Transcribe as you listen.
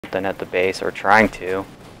something at the base, or trying to.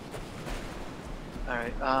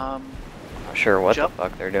 Alright, Not sure what jump. the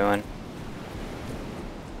fuck they're doing.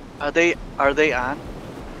 Are they on?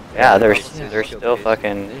 Yeah, they're still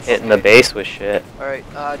fucking hitting the base with shit. Alright,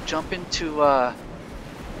 jump into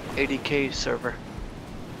ADK server.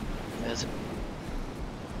 Yes.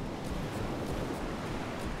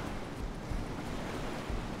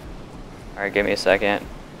 Alright, give me a second.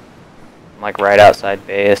 I'm like right outside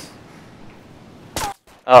base.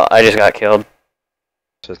 Oh, I just got killed. It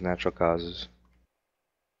says natural causes.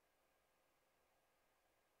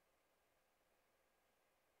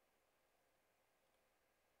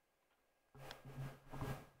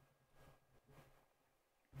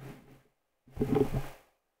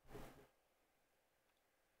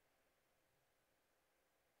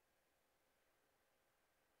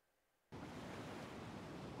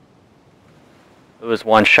 It was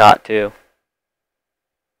one shot too.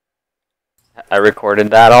 I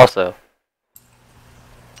recorded that also.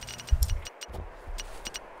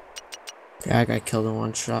 Yeah, I got killed in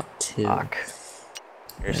one shot too. Fuck.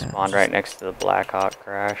 You're Yeah, spawned right next to the Black Hawk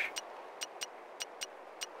crash.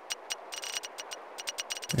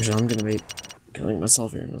 Actually, I'm gonna be killing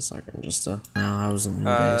myself here in a second, just to. No, I was in the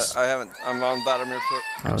base. I haven't. I'm on Vladimir.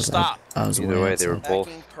 Stop. I was Either way, they were both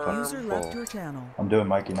User left your channel. I'm doing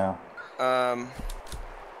Mikey now.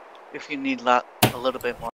 If you need a little bit more.